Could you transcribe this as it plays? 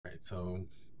So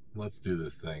let's do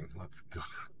this thing. Let's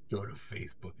go to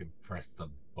Facebook and press the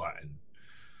button.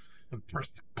 And press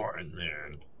the button,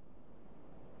 man.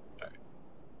 All right.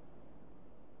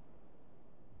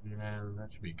 Man,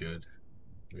 that should be good.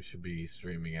 We should be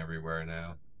streaming everywhere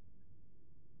now.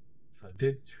 So I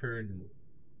did turn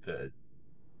the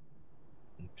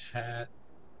chat,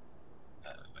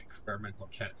 experimental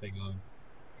chat thing on.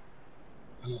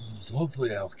 So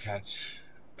hopefully I'll catch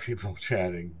people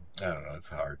chatting. I don't know. It's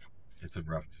hard. It's a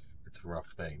rough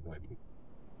thing when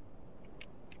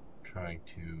trying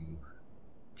to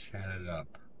chat it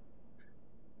up.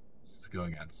 It's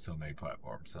going on so many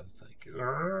platforms, so it's like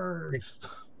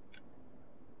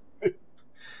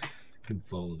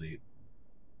consolidate.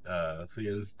 So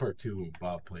yeah, this is part two of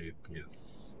Bob Plays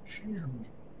PS.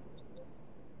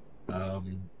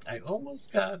 I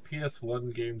almost got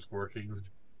PS1 games working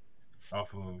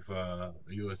off of a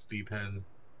USB pen,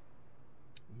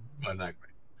 but not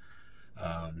great.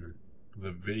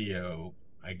 The video,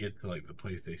 I get to like the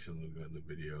PlayStation logo in the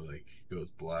video, like goes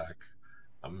black.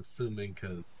 I'm assuming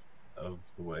because of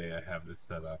the way I have this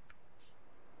set up.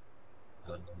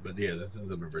 But yeah, this is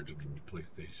an original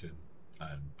PlayStation.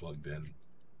 I'm plugged in.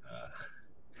 Uh,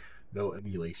 no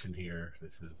emulation here.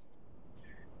 This is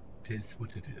tis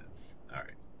what it is. All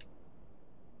right.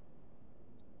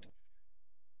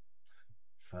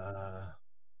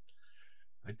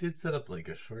 I did set up like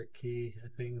a short key. I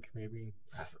think maybe.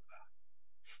 I don't know.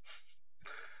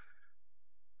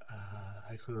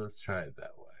 Actually, let's try it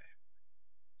that way.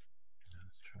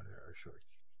 Let's try our short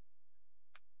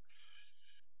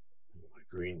key. My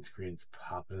green screen's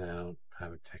popping out.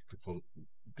 Having technical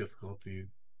difficulty.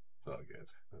 It's all good.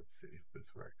 Let's see if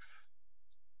this works.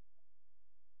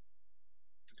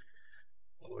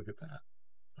 Oh, look at that.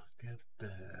 Look at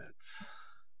that.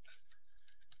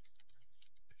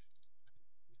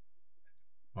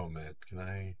 Oh man, can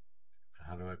I?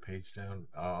 How do I page down?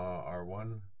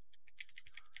 R1.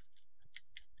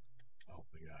 Oh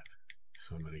my god,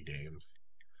 so many games,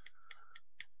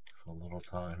 so little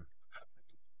time.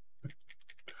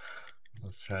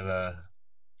 Let's try to.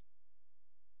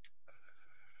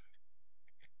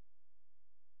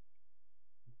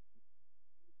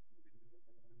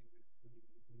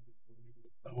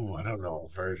 Oh, I don't know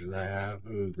what version I have.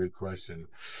 Ooh, good question.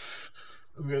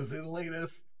 I'm gonna say the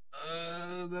latest.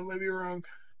 That might be wrong.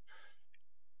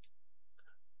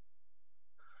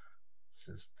 It's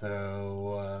just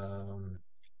though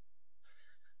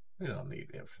we don't need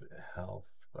infinite health,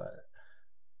 but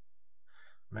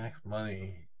max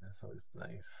money. That's always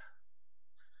nice.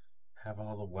 Have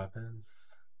all the weapons,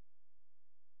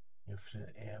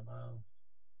 infinite ammo.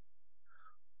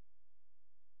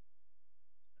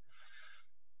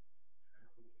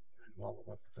 All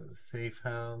the weapons in the safe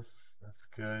house. That's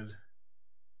good.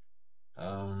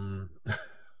 Um,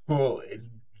 well,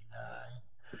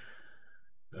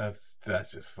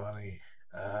 that's just funny.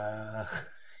 Uh,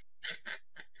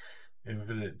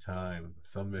 infinite time.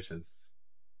 Some missions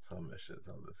on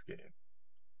this game.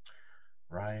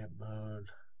 Riot mode.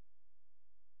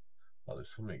 Oh,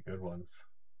 there's so many good ones.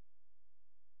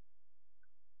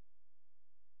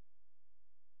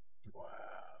 Wow.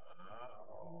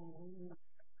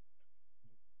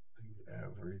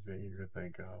 Everything you could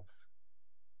think of.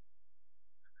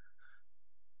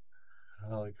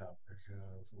 Helicopter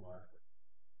shows. What?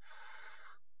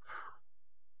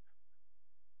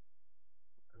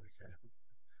 Okay.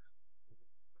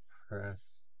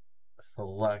 Press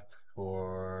select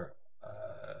for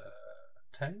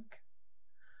tank.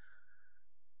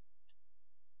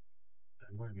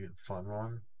 That might be a fun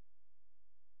one.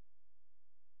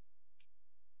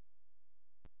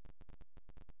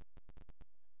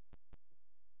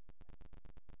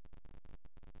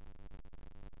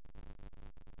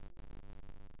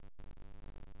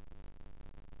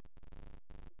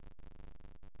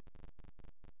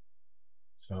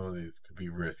 Some of these could be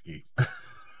risky.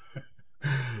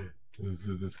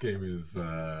 this game is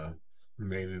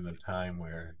made in a time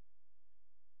where,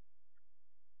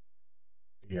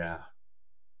 yeah,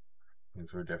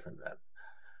 things were different then.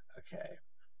 Okay,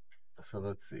 so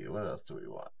let's see. What else do we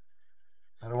want?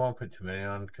 I don't want to put too many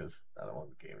on because I don't want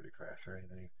the game to crash or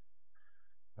anything.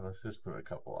 But let's just put a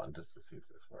couple on just to see if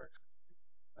this works.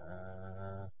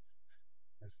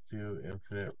 Let's do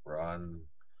infinite run,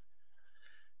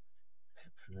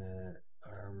 infinite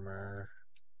armor,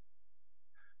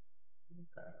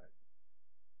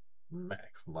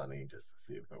 max money just to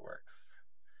see if it works.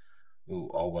 Ooh,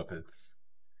 all weapons.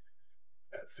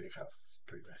 That safe house is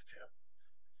pretty nice too.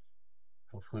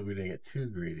 Hopefully we didn't get too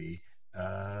greedy.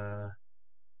 So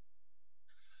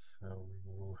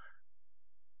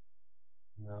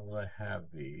now that I have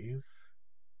these,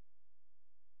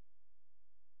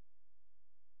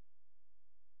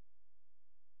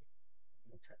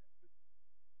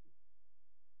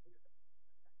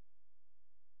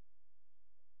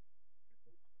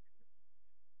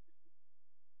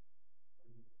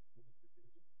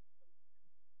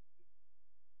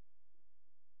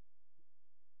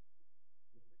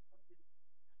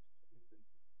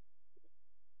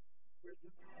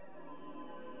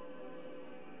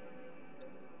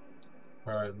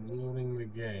 Alright, loading the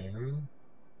game.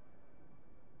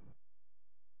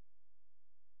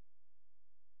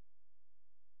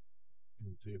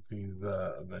 See if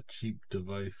the cheap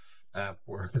device app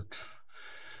works.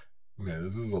 Man,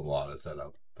 this is a lot of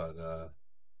setup, but it's a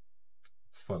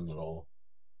fun little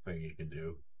thing you can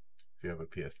do if you have a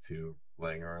PS2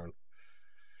 laying around.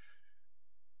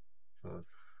 So let's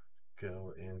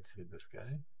go into this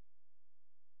guy.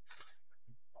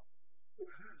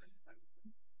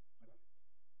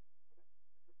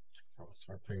 Cross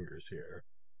our fingers here.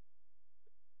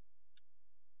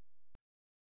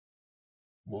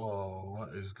 Whoa,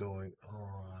 what is going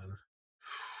on?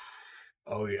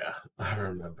 Oh yeah, I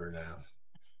remember now.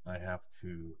 I have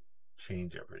to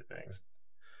change everything.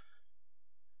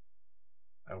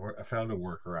 I found a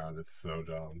workaround. It's so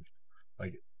dumb.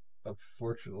 Like,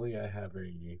 unfortunately, I have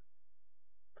a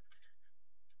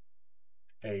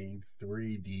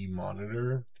 3D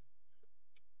monitor.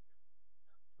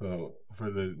 So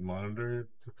for the monitor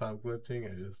to stop glitching,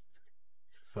 I just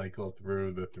cycle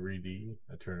through the 3D.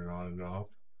 I turn it on and off.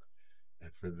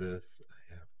 And for this,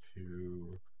 I have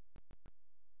to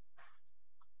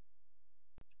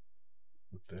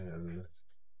then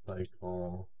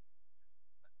cycle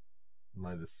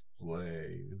my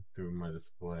display through my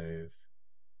displays.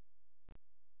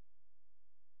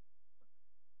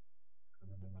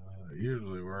 It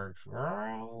usually works.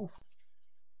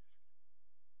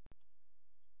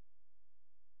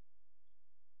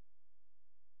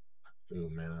 Oh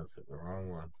man, I hit the wrong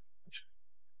one.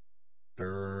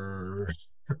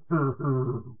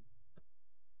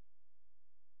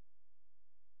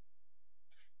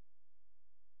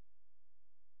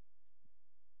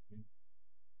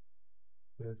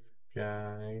 This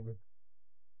guy.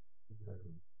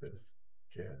 This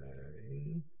guy.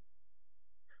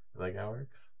 Like how it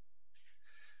works?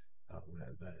 Oh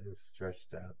man, that is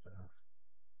stretched out though.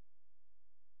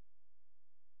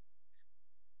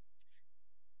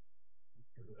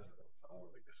 Oh,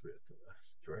 I guess we have to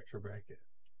stretch her back in.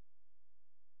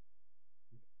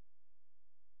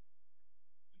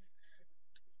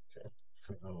 Okay.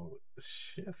 So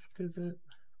shift is it?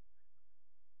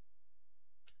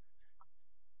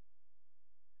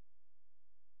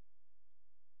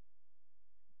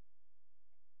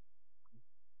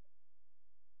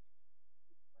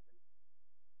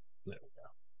 There we go.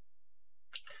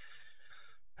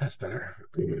 That's better.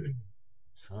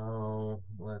 So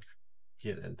let's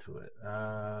get into it.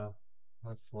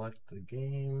 Let's select the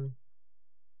game.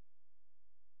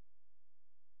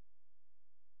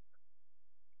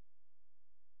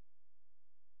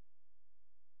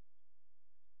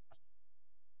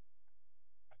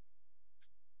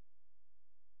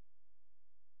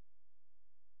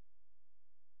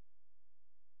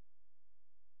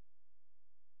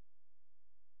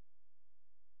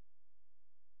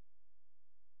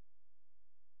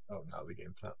 Oh, now the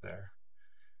game's not there.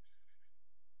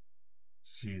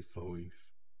 Jeez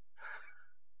Louise.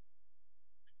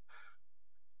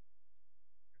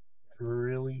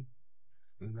 Really?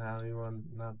 Now you want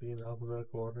not being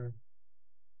alphabetical order?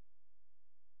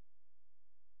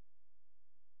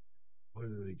 Where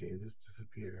did the game just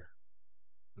disappear?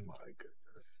 My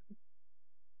goodness.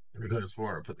 I could have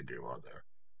sworn I put the game on there.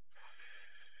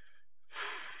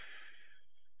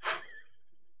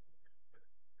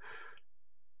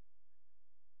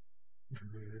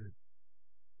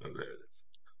 Oh, there it is.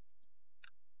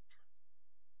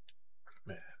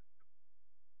 Man.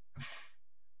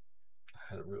 I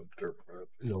had a real derp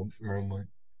moment.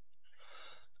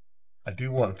 I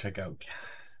do want to check out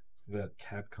that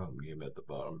Capcom game at the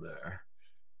bottom there.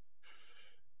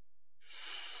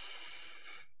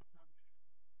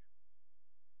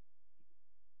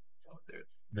 Oh,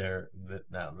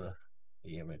 now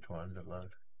the image wanted to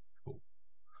load. Cool.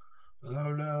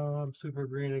 Oh no, I'm super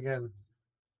green again.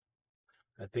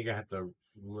 I think I have to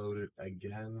load it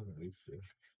again. Let me see.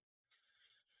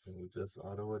 Can we just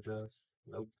auto adjust?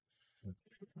 Nope.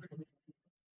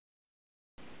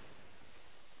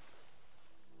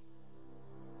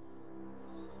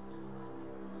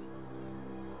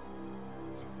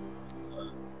 So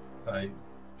if I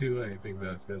do anything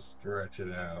that's gonna stretch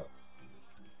it out,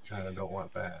 kind of don't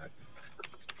want that.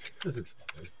 This is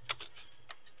fine.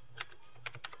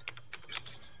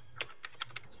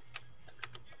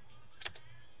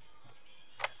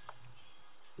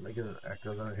 Can I get an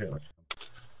echo down here?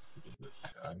 This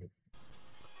guy.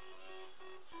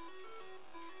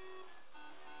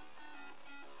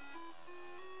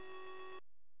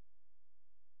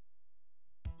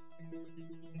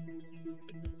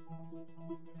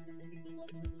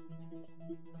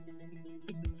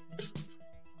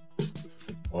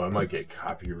 Well, I might get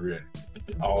copyright.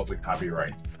 All the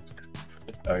copyright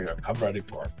Okay, I'm ready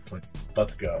for it.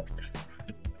 Let's go.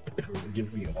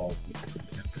 Give me all.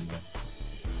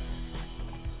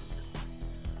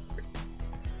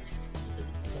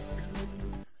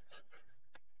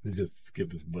 Just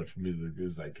skip as much music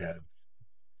as I can.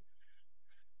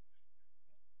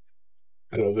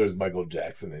 I know there's Michael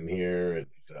Jackson in here and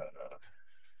a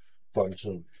bunch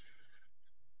of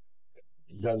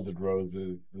Guns N'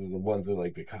 Roses, the ones that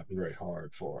like the copyright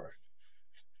hard for.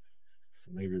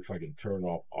 So maybe if I can turn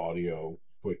off audio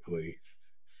quickly,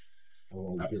 I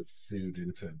won't get sued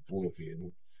into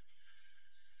oblivion.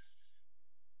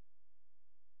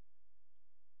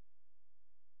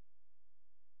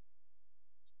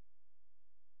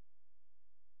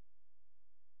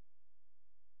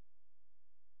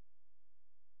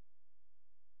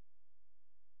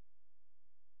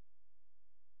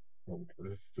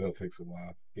 This still takes a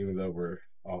while, even though we're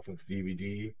off of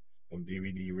DVD and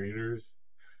DVD readers.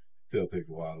 Still takes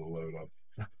a while to load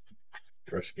up.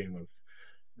 Fresh game of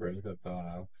Grand Theft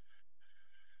Auto.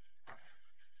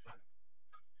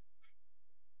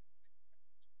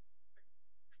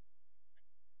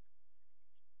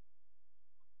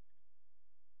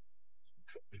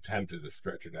 Tempted to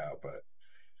stretch it out, but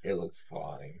it looks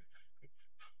fine.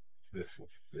 This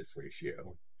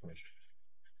ratio. I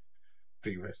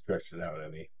think if I stretched it out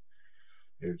any,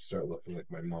 it would start looking like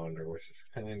my monitor, which is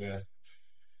kind of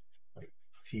like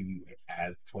TV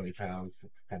adds 20 pounds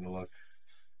kind of look.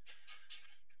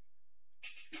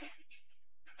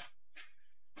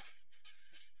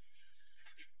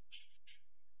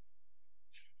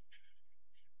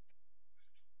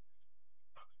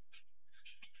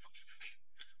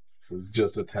 This is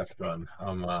just a test run.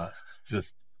 I'm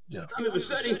just, you know. Tommy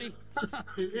Vercetti?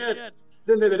 Yeah.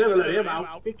 Then they never let him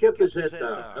out. He kept his head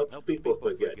down. Helps people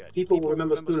forget. People will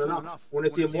remember soon enough. When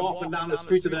they see him walking down the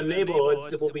streets of their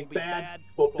neighborhoods, it will be bad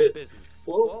for business.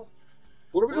 Well,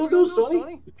 what are we gonna do,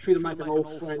 Sonny? We treat him like an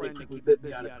old friend and keep him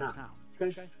busy out of town.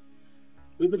 Okay?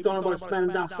 We've been talking about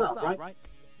expanding down south, right?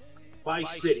 5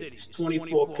 cities,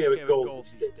 24-karat gold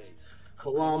these days.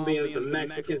 Colombians, the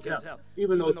Mexicans, hell,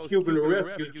 even those Cuban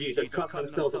refugees are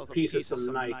cutting themselves to pieces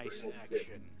some night.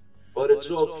 But it's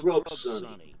all drugs,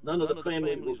 Sonny. None of the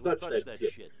family will touch that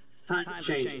shit. Time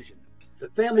changing. The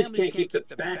families can't keep their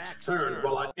backs turned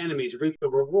while our enemies reap the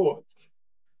rewards.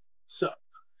 So,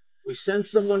 we send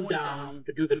someone down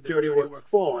to do the dirty work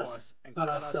for us and cut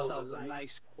ourselves a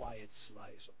nice, quiet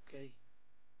slice, okay?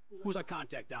 Who's our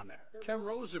contact down there? Ken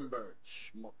Rosenberg,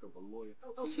 schmuck of a lawyer.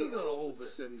 How's he gonna hold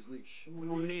Vercetti's leash? We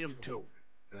don't need him to.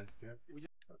 Can I skip?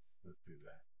 Let's do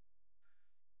that.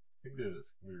 I think there's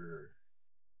we're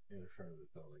in front of the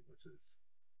building, which is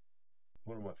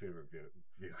one of my favorite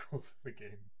vehicles in the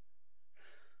game.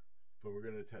 But we're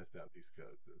gonna test out these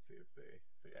codes and see if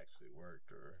they actually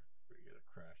worked or if we get a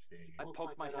crash game. I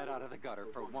poked my head out of the gutter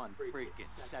for 1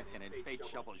 freaking second and fate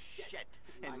shovels shit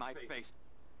in my face.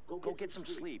 Go get some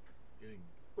sleep.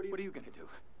 What are you gonna do?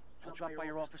 I'll drop by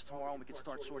your office tomorrow and we can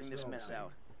start sorting this mess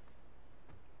out.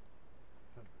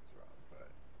 Something's wrong, but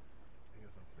I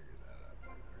guess I'll figure that out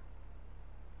later.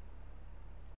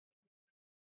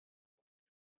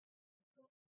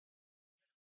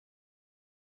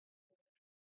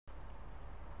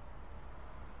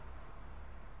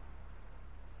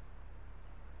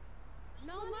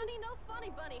 No money, no funny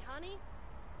bunny, honey.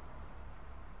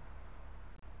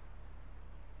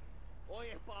 Oye,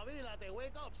 espabilate,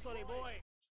 wake up, Sonny boy.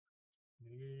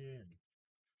 Yeah.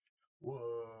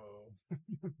 Whoa.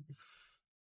 Okay.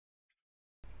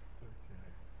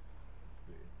 Let's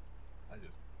see. I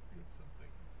just goofed something,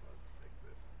 so let's fix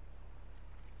it.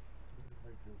 What if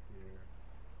I go here?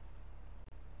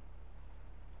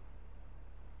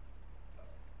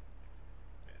 Oh.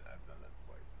 Man, I've done that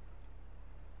twice.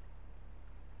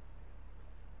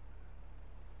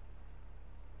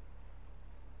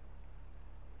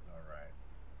 Alright.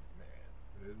 Man.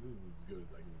 This is as good as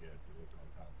I can get to look on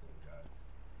console, guys.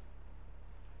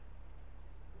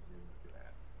 What are you looking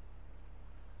at?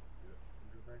 You got a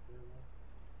scooter back there, though?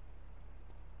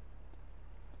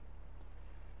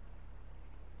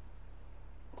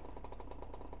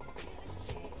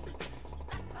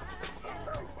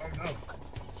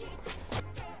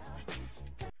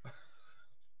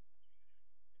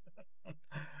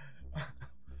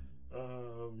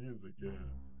 Music, yeah.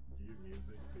 You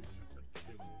music, they should have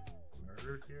been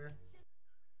murdered here.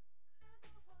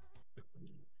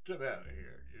 Get out of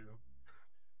here, you.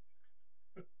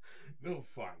 No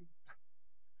fun.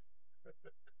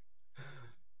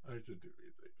 I should do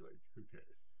music, like, who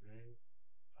cares, right?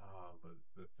 But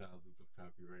the thousands of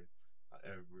copyrights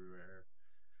everywhere,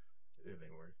 it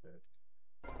ain't worth it.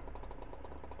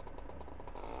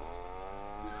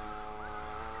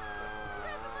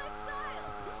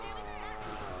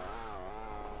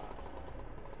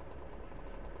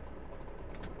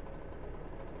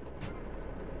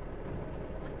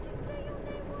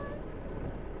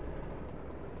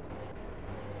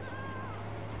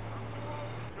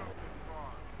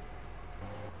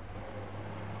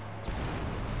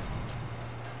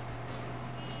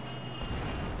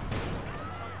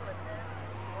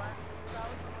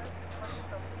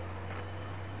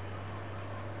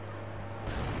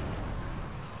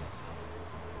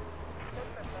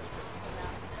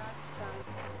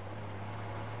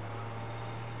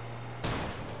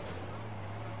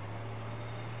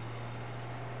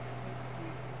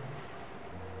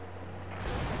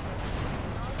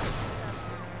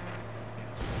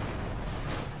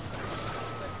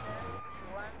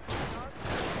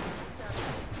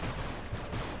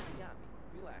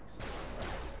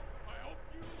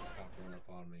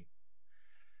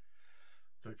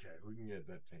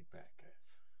 get that tank back,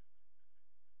 guys.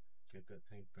 Get that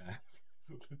tank back.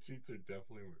 So the cheats are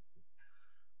definitely working.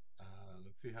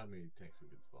 Let's see how many tanks we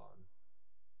can spawn.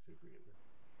 Let's see if we can.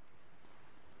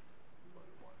 One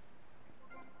and one.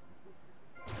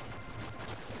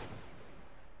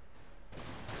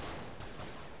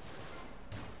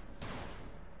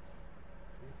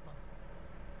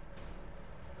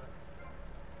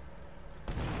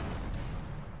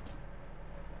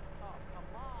 Oh, come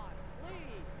on,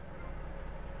 please!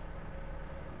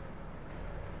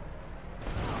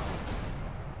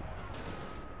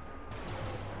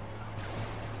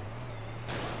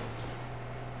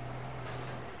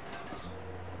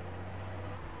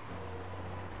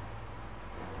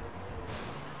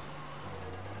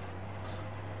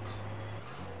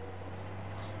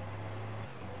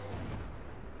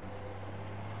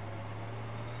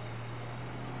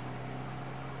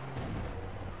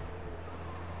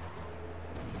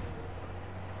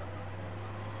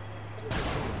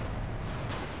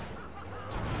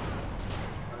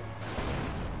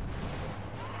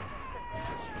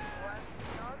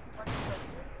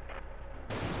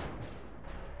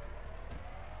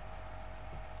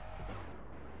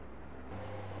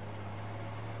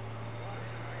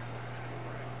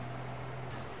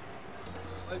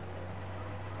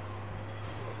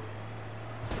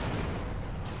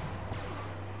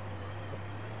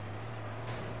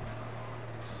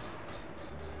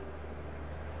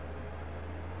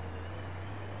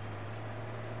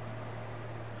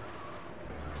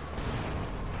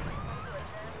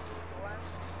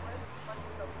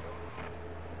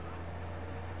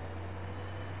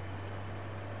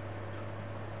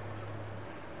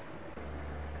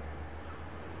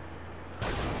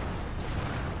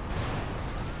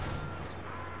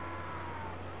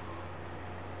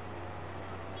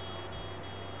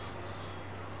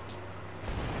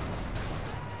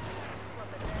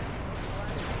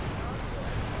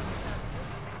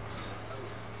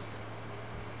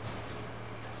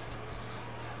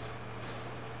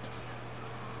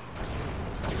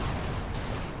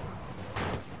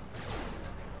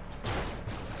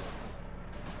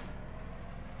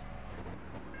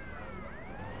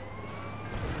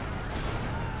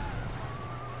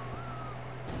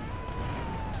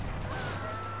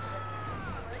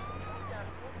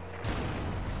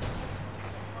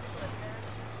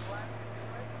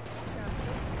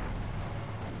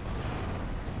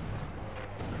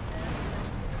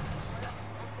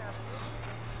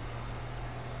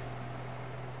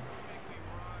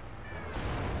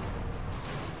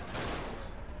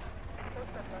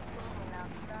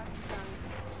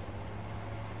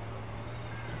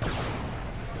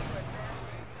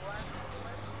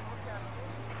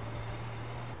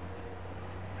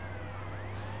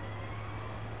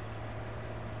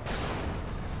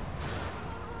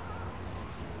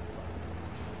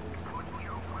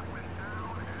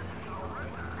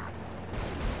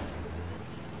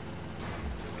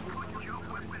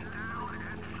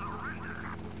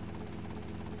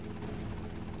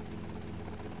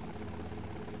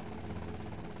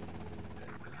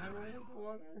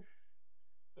 Water.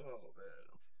 Oh man.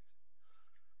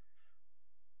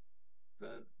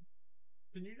 That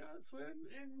can you not swim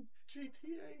in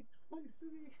GTA Vice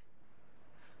City?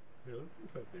 Here, let's do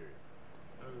Siberia.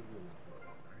 That was really fun,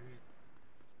 right?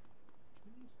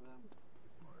 Can you swim?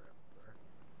 It's more everywhere.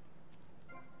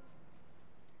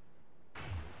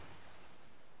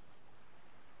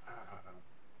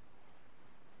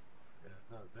 Yeah,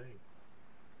 it's not a thing.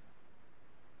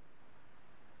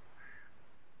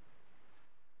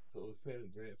 So it was San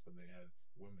Andreas when they had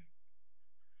swimming.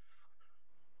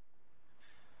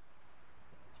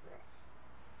 That's rough.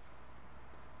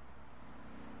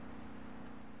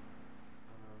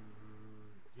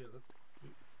 Yeah, let's do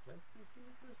the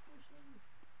first portion.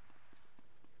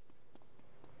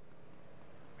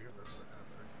 I can remember what happened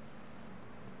first.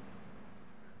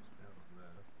 There's kind of a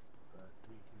mess, but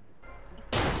we can get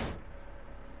this.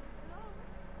 Hello?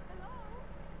 Hello?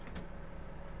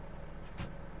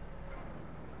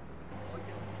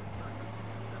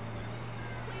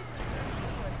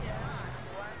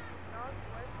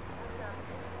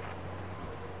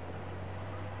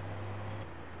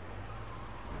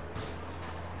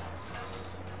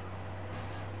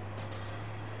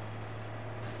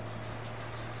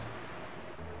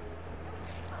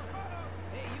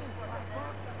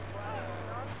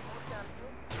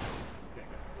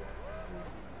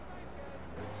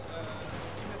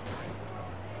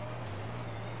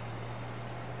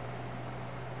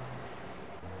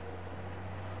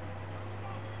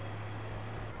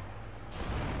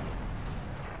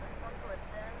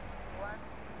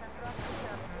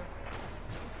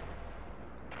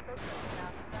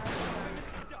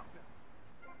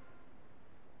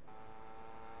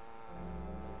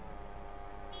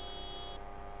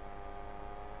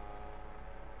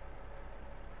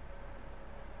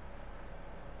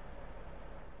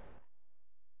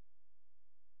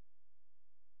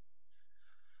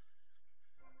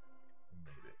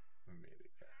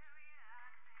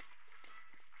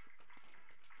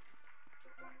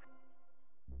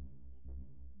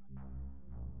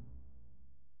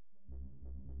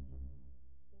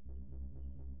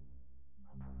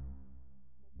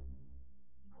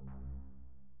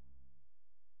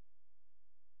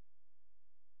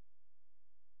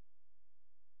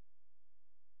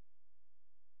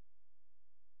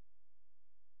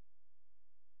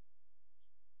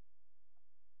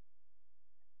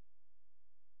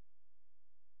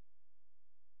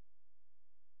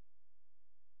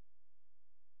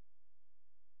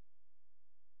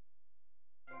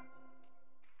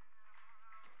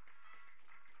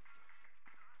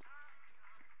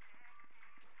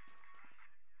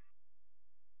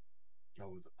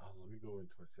 was. Oh, let me go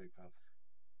into a safe house.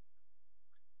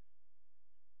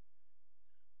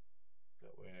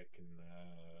 That way I can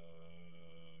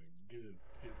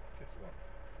get some more.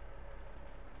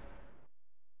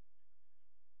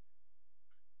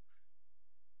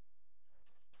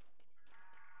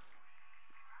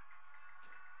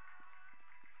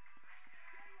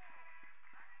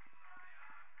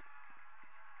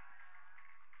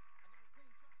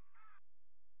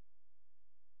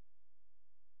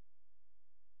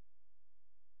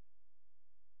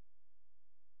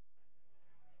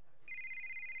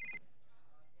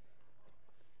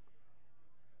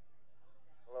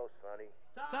 Hello, Sonny.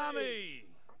 Tommy!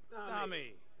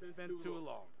 Tommy, it's been too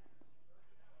long.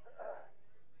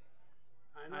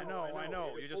 I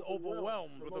know. You're just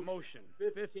overwhelmed with emotion.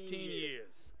 15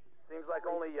 years. Seems like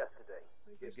only yesterday.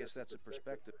 I guess that's a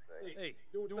perspective thing. Hey,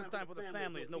 doing time for the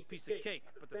family is no piece of cake,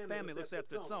 but the family looks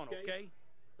after its own, okay?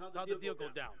 So how'd the deal go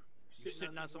down? You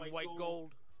sitting on some white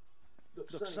gold?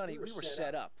 Look, Sonny, we were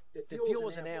set up. The deal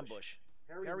was an ambush.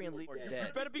 Harry and Lee were You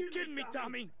dead. better be kidding me,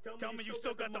 Tommy! Tell me you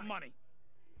still got the money.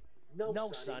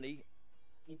 No, Sonny.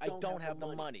 I don't have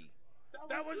the money.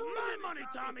 That was my money,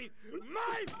 Tommy!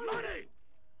 My money!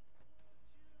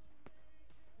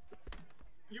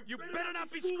 You better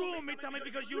not be screwing me, Tommy,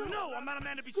 because you know I'm not a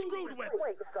man to be screwed with!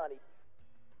 Wait, Sonny.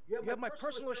 You have my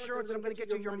personal assurance that I'm gonna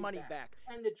get you your money back.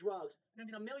 And the drugs. And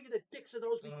I'm gonna mail you the dicks of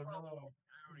those before. no.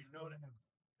 I already know that.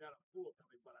 Got a fool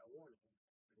coming, but I warned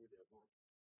him.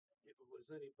 If it was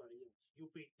anybody else,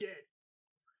 you'd be dead.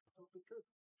 So because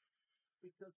we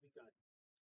got,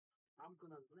 I'm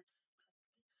gonna let.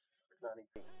 Sonny,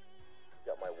 you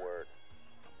got my word.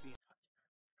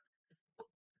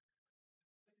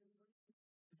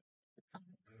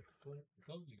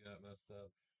 Something got messed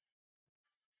up.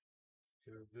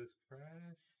 Should this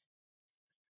crash?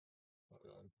 Hold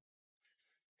on.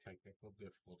 Technical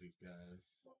difficulties,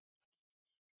 guys.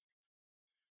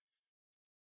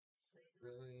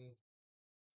 Really?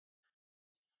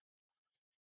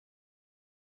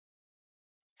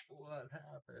 What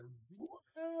happened? What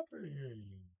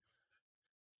happened?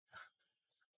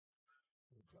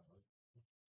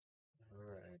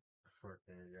 Alright, it's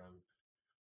working again.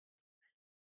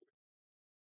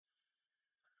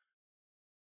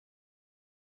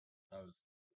 I was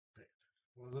dead.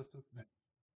 What was this?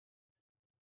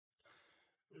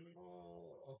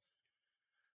 Oh.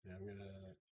 Yeah, I'm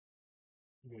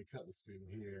gonna cut the stream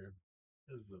here.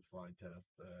 This is a fine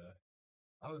test.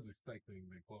 I was expecting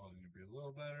the quality to be a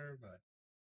little better, but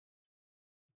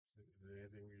is there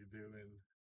anything we can do in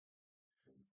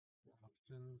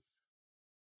options?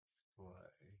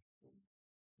 Display.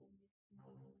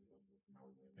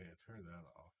 Yeah, turn that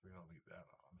off. We don't need that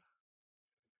on.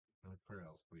 No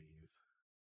prayers, please.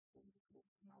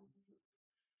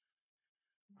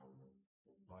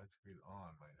 Widescreen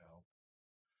on might help.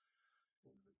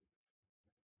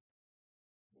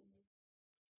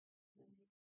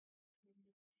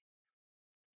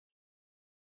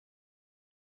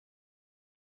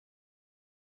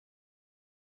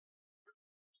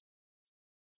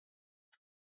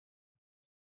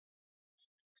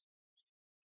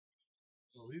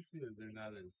 Well, at least they're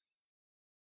not as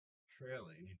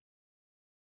trailing.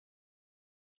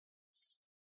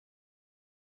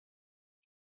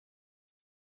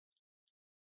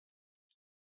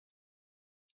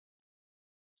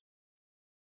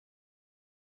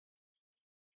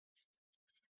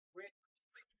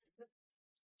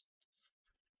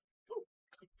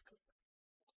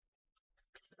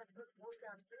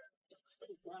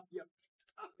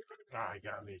 Ah, he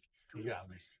got me. He got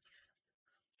me.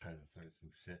 Trying to start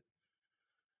some shit.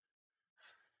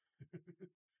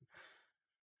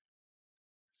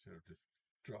 Should have just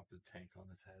dropped a tank on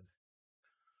his head.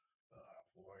 Oh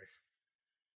boy.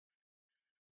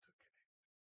 It's okay.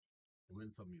 You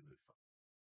win some, you lose some.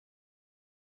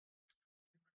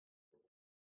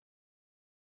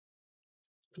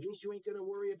 At least you ain't gonna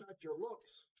worry about your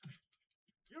looks.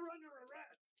 You're under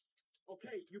arrest.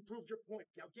 Okay, you proved your point.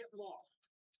 Now get lost.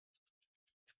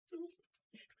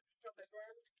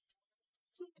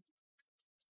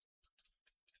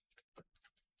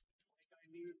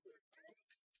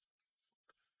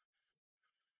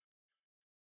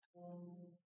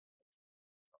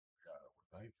 Got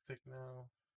a nightstick now.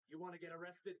 You want to get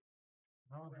arrested?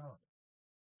 No.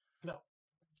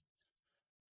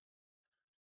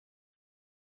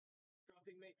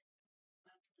 Dropping me.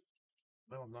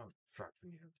 No, I'm not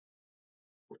tracking you.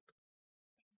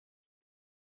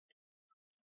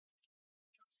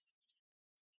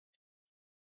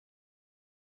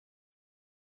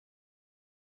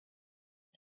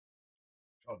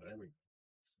 Oh, there we go.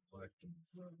 Selections.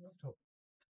 Oh,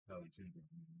 no, you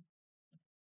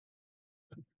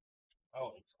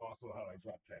Oh, it's also how I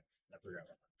drop text. I forgot.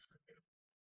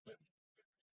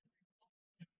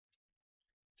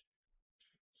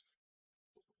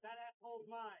 That asshole's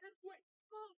mine. It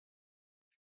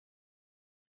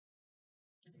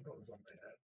goes on my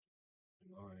head.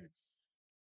 Nice.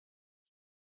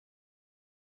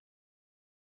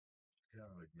 Yeah,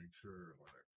 like make sure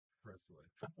when I press like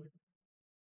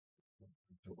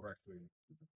directly.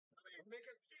 Make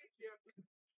a cheat, yeah.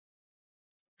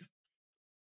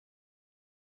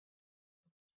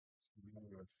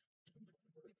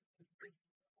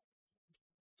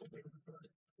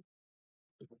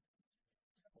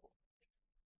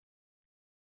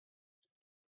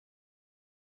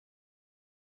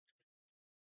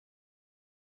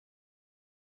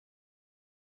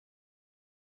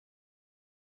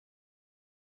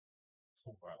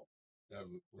 Oh, wow. That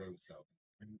was road south.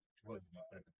 It was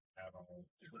nothing at all.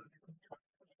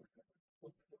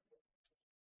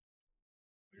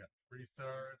 We got 3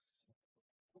 stars.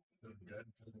 Doing good.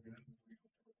 Doing good.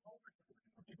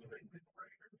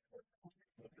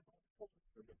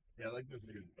 Yeah, I like this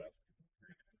video the best.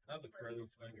 Not the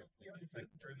furthest thing, the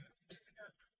second furthest.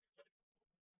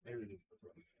 Maybe it is the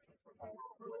furthest.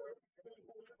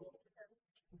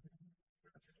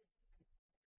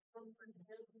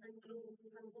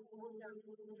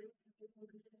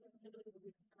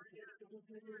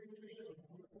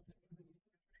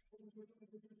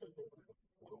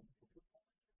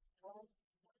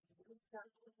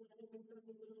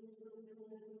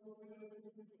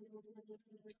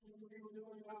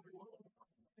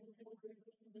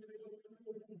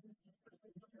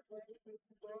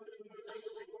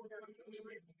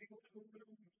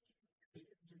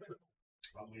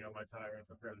 Probably on my tires,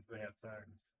 my friends they have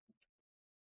tires.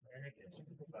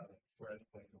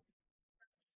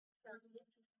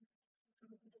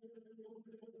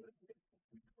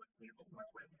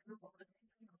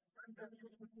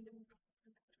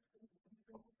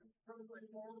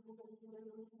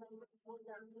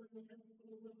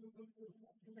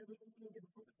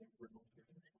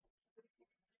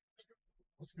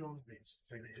 Let's go on the beach.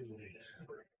 Take it to the beach.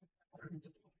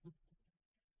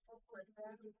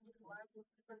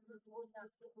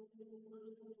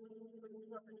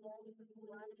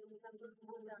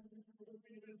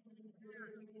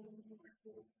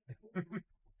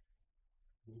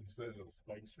 You said it was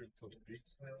spike strip to the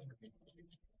beach now?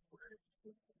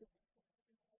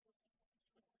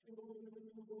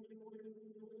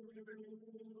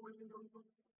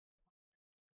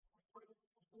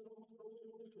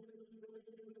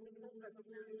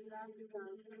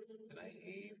 Can I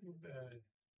aim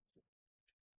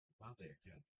not there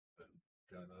yet?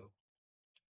 Gunno.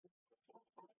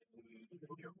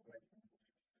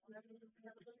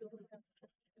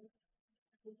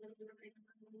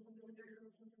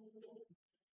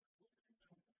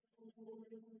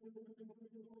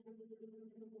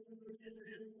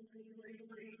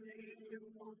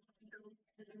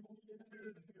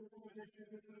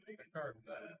 I carved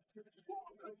that.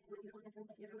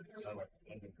 I like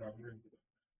undercover.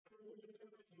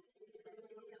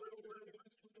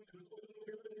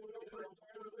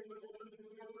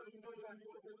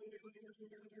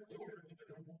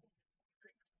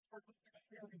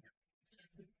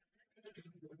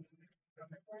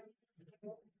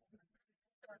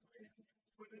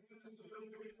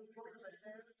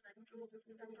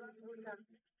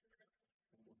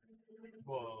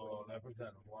 Whoa, that puts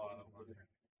out a lot of money.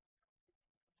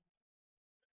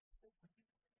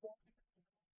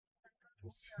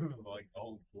 Like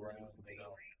old ground, you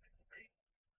know.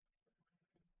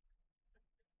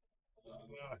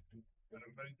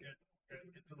 Gotta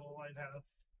get to the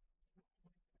lighthouse.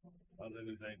 Oh, that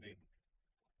is anything.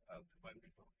 There might be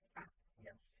something.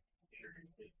 Yes.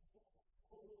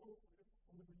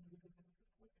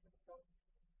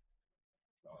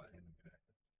 Oh, I didn't get it.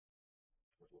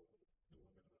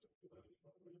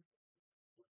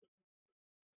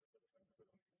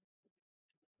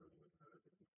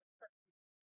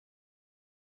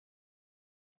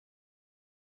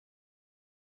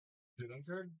 Did I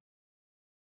turn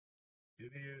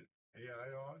idiot AI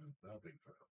on? I don't think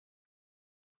so. I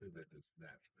think that just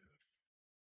snatched this.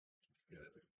 Let's get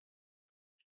it.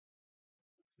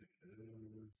 Let's see. It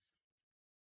is.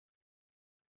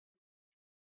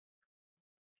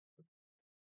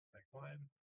 Neckline.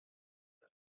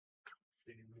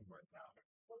 Steam right now.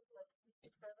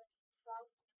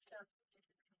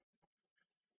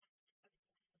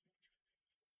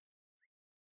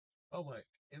 Oh my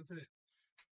infinite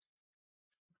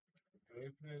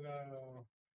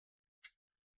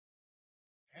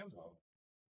ammo.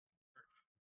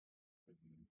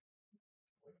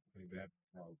 Maybe that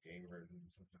game version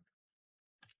or something.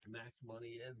 max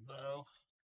money is though.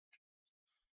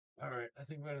 Alright, I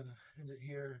think we're gonna end it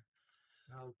here.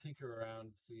 I'll tinker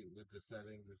around, see with the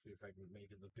settings to see if I can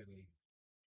make it look any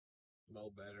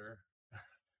better.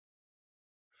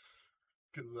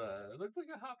 Cause it looks like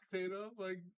a hot potato.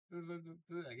 Like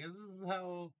I guess this is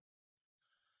how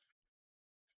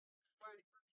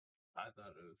I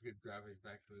thought it was good graphics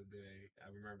back in the day.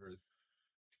 I remember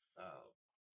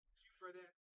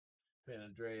San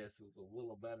Andreas was a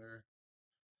little better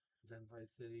than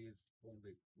Vice City. It's one of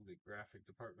the graphic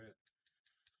department.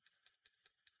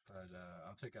 But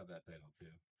I'll check out that panel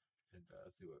too and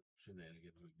see what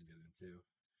shenanigans we can get into.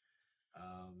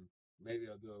 Maybe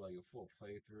I'll do like a full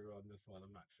playthrough on this one.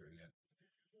 I'm not sure yet.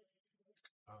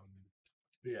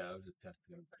 Yeah, I was just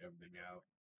testing everything out,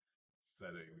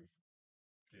 settings,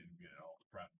 getting all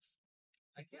prepped.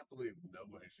 I can't believe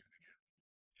nobody's shooting it,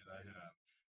 and I have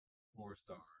 4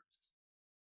 stars.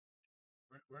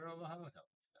 Where are all the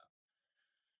helicopters now,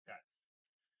 guys?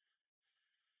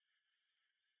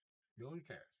 No one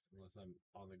cares unless I'm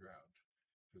on the ground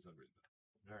for some reason.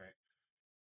 All right.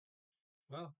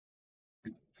 Well,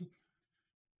 that's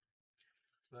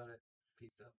about it.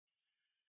 Peace out.